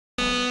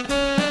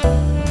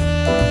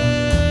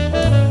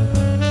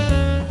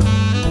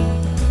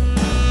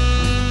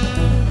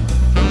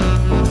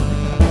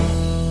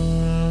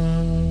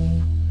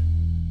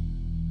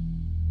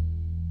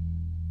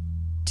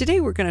Today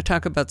we're going to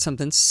talk about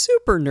something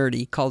super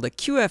nerdy called a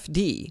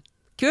QFD.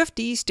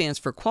 QFD stands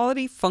for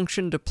Quality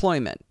Function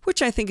Deployment,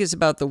 which I think is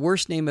about the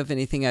worst name of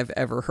anything I've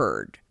ever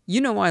heard. You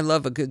know I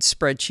love a good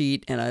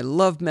spreadsheet and I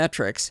love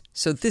metrics,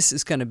 so this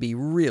is going to be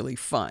really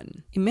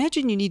fun.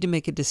 Imagine you need to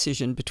make a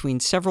decision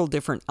between several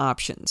different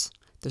options.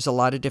 There's a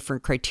lot of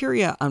different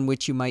criteria on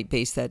which you might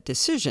base that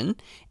decision,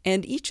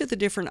 and each of the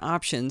different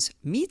options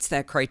meets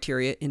that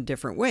criteria in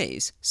different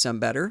ways, some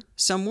better,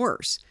 some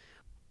worse.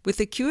 With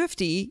the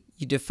QFD,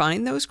 you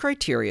define those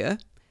criteria,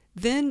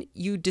 then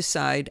you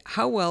decide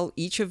how well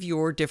each of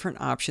your different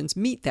options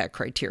meet that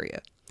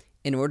criteria.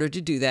 In order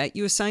to do that,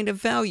 you assign a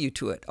value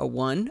to it, a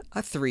 1,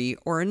 a 3,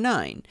 or a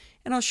 9,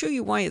 and I'll show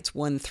you why it's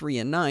 1, 3,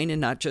 and 9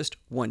 and not just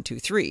 1, 2,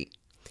 3.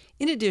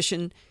 In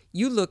addition,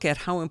 you look at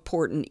how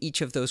important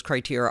each of those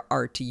criteria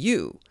are to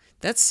you.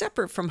 That's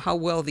separate from how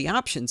well the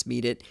options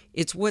meet it.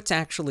 It's what's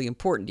actually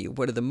important to you.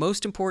 What are the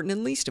most important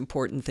and least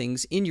important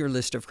things in your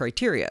list of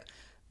criteria?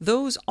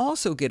 Those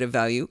also get a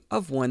value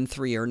of 1,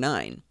 3, or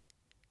 9.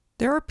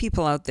 There are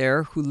people out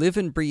there who live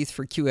and breathe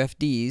for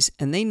QFDs,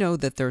 and they know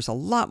that there's a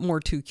lot more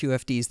to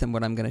QFDs than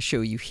what I'm going to show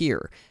you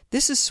here.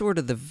 This is sort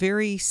of the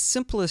very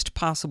simplest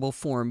possible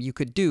form you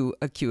could do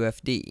a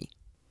QFD.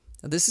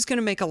 Now, this is going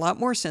to make a lot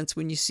more sense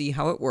when you see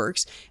how it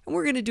works, and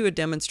we're going to do a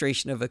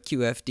demonstration of a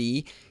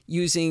QFD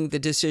using the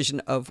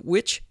decision of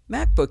which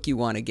MacBook you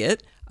want to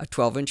get, a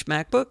 12-inch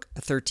MacBook, a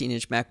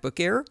 13-inch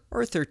MacBook Air,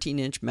 or a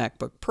 13-inch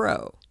MacBook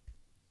Pro.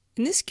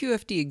 In this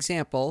QFD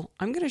example,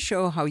 I'm going to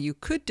show how you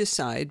could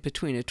decide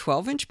between a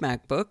 12-inch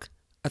MacBook,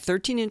 a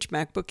 13-inch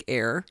MacBook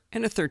Air,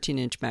 and a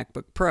 13-inch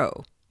MacBook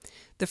Pro.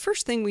 The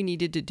first thing we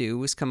needed to do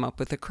was come up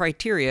with a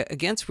criteria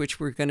against which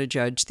we're going to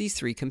judge these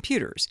three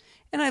computers,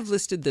 and I've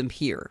listed them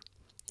here.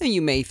 Now,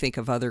 you may think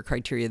of other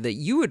criteria that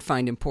you would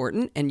find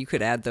important, and you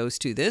could add those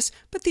to this,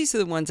 but these are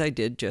the ones I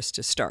did just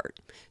to start.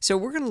 So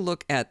we're going to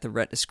look at the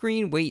Retina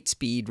screen, weight,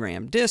 speed,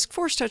 RAM, disk,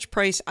 Force Touch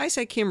price,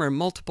 iSight camera, and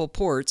multiple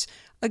ports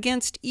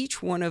against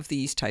each one of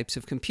these types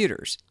of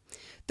computers.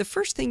 The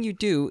first thing you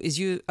do is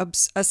you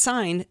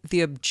assign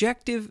the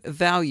objective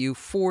value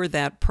for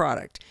that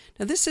product.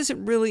 Now, this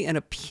isn't really an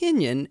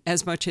opinion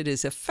as much as it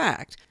is a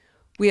fact.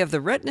 We have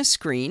the Retina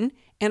screen,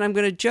 and I'm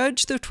going to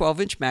judge the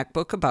 12-inch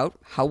MacBook about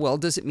how well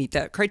does it meet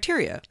that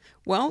criteria.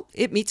 Well,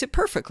 it meets it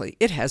perfectly.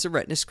 It has a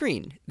Retina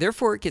screen.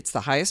 Therefore, it gets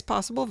the highest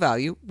possible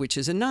value, which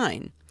is a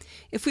 9.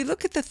 If we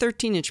look at the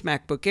 13-inch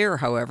MacBook Air,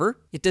 however,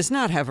 it does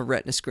not have a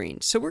Retina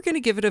screen, so we're going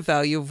to give it a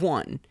value of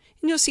 1. And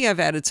you'll see I've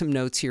added some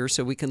notes here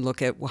so we can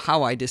look at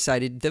how I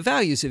decided the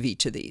values of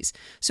each of these.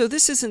 So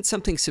this isn't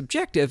something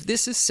subjective,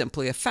 this is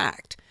simply a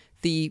fact.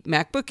 The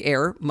MacBook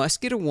Air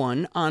must get a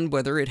 1 on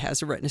whether it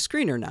has a Retina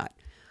screen or not.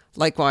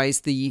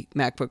 Likewise, the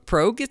MacBook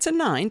Pro gets a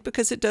 9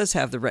 because it does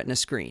have the Retina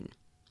screen.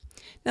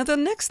 Now, the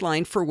next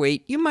line for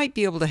weight, you might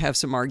be able to have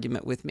some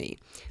argument with me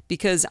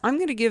because I'm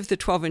going to give the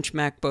 12-inch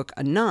MacBook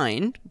a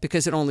 9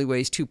 because it only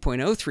weighs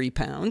 2.03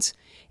 pounds,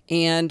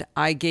 and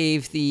I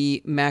gave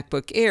the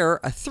MacBook Air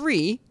a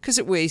 3 because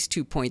it weighs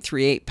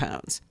 2.38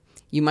 pounds.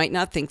 You might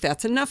not think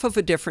that's enough of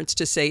a difference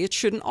to say it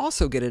shouldn't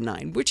also get a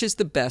 9, which is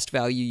the best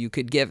value you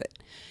could give it.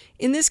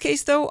 In this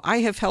case, though, I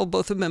have held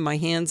both of them in my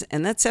hands,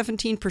 and that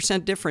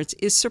 17% difference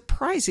is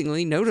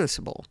surprisingly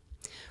noticeable.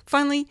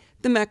 Finally,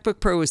 the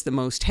MacBook Pro is the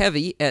most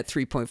heavy at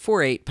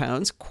 3.48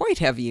 pounds, quite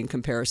heavy in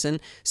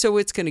comparison, so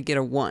it's going to get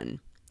a 1.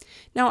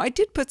 Now, I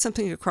did put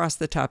something across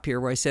the top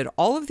here where I said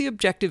all of the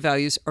objective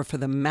values are for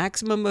the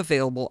maximum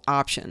available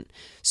option.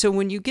 So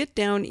when you get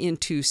down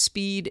into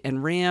speed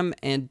and RAM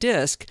and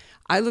disk,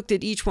 I looked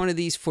at each one of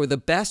these for the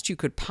best you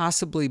could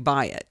possibly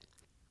buy it.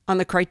 On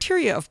the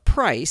criteria of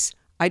price,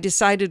 I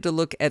decided to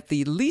look at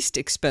the least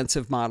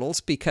expensive models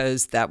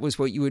because that was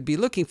what you would be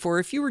looking for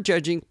if you were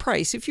judging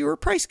price, if you were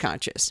price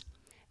conscious.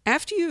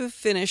 After you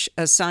finish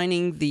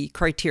assigning the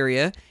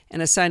criteria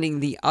and assigning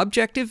the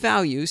objective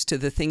values to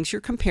the things you're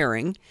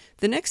comparing,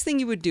 the next thing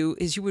you would do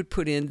is you would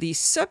put in the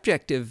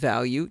subjective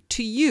value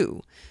to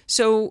you.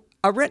 So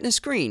a Retina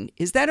screen,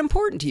 is that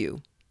important to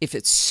you? If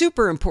it's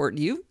super important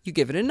to you, you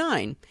give it a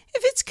 9.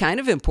 If it's kind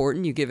of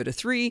important, you give it a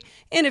 3.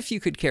 And if you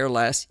could care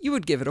less, you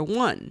would give it a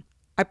 1.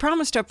 I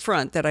promised up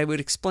front that I would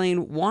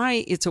explain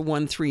why it's a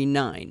 1, 3,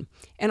 9,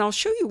 and I'll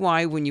show you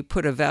why when you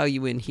put a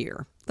value in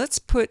here. Let's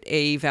put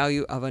a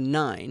value of a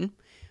 9.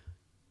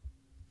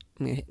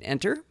 I'm going to hit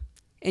enter,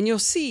 and you'll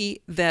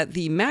see that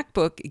the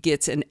MacBook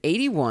gets an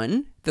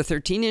 81, the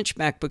 13-inch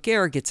MacBook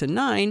Air gets a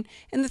 9,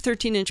 and the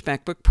 13-inch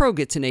MacBook Pro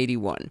gets an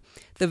 81.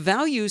 The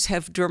values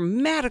have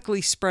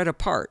dramatically spread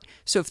apart,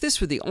 so if this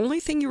were the only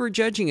thing you were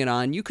judging it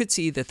on, you could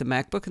see that the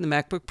MacBook and the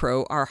MacBook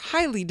Pro are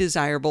highly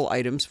desirable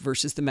items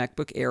versus the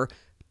MacBook Air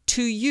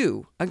to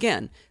you.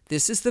 Again,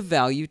 this is the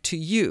value to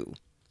you.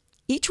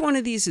 Each one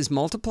of these is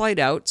multiplied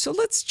out, so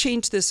let's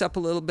change this up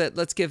a little bit.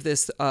 Let's give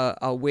this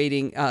a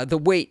weighting, the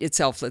weight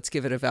itself, let's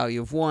give it a value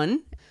of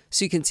 1.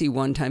 So you can see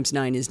 1 times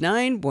 9 is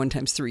 9, 1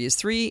 times 3 is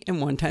 3,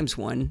 and 1 times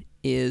 1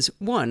 is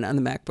 1 on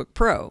the MacBook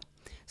Pro.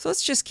 So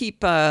let's just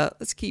keep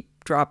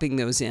dropping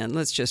those in.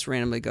 Let's just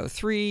randomly go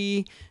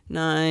 3,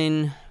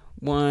 9,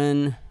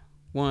 1,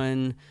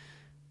 1,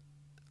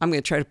 I'm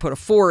going to try to put a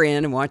 4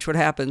 in and watch what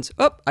happens.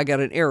 Oh, I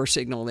got an error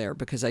signal there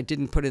because I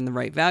didn't put in the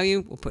right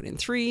value. We'll put in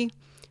 3,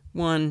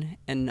 1,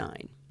 and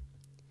 9.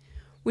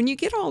 When you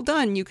get all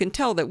done, you can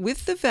tell that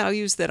with the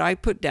values that I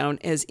put down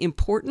as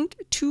important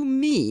to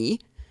me,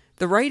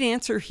 the right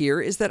answer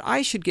here is that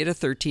I should get a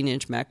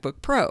 13-inch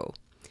MacBook Pro.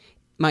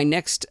 My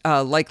next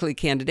likely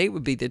candidate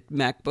would be the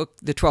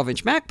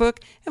 12-inch MacBook,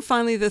 and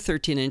finally the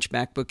 13-inch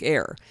MacBook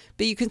Air.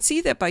 But you can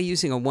see that by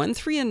using a 1,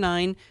 3, and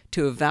 9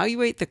 to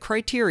evaluate the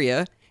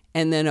criteria,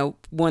 and then a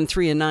 1,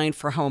 3, and 9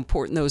 for how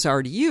important those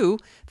are to you,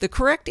 the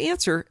correct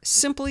answer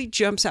simply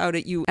jumps out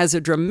at you as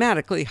a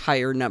dramatically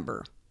higher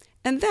number.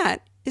 And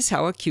that is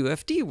how a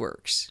QFD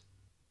works.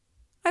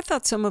 I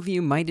thought some of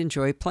you might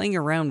enjoy playing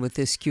around with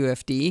this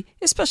QFD,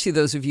 especially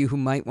those of you who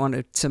might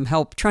want some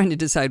help trying to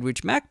decide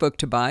which MacBook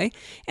to buy.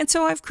 And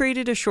so I've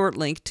created a short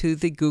link to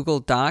the Google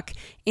Doc,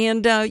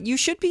 and you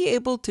should be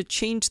able to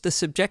change the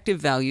subjective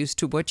values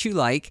to what you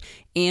like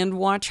and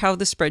watch how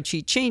the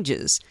spreadsheet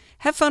changes.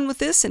 Have fun with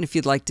this, and if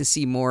you'd like to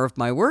see more of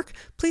my work,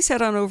 please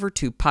head on over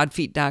to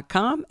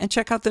podfeet.com and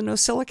check out the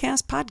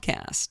NosillaCast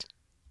podcast.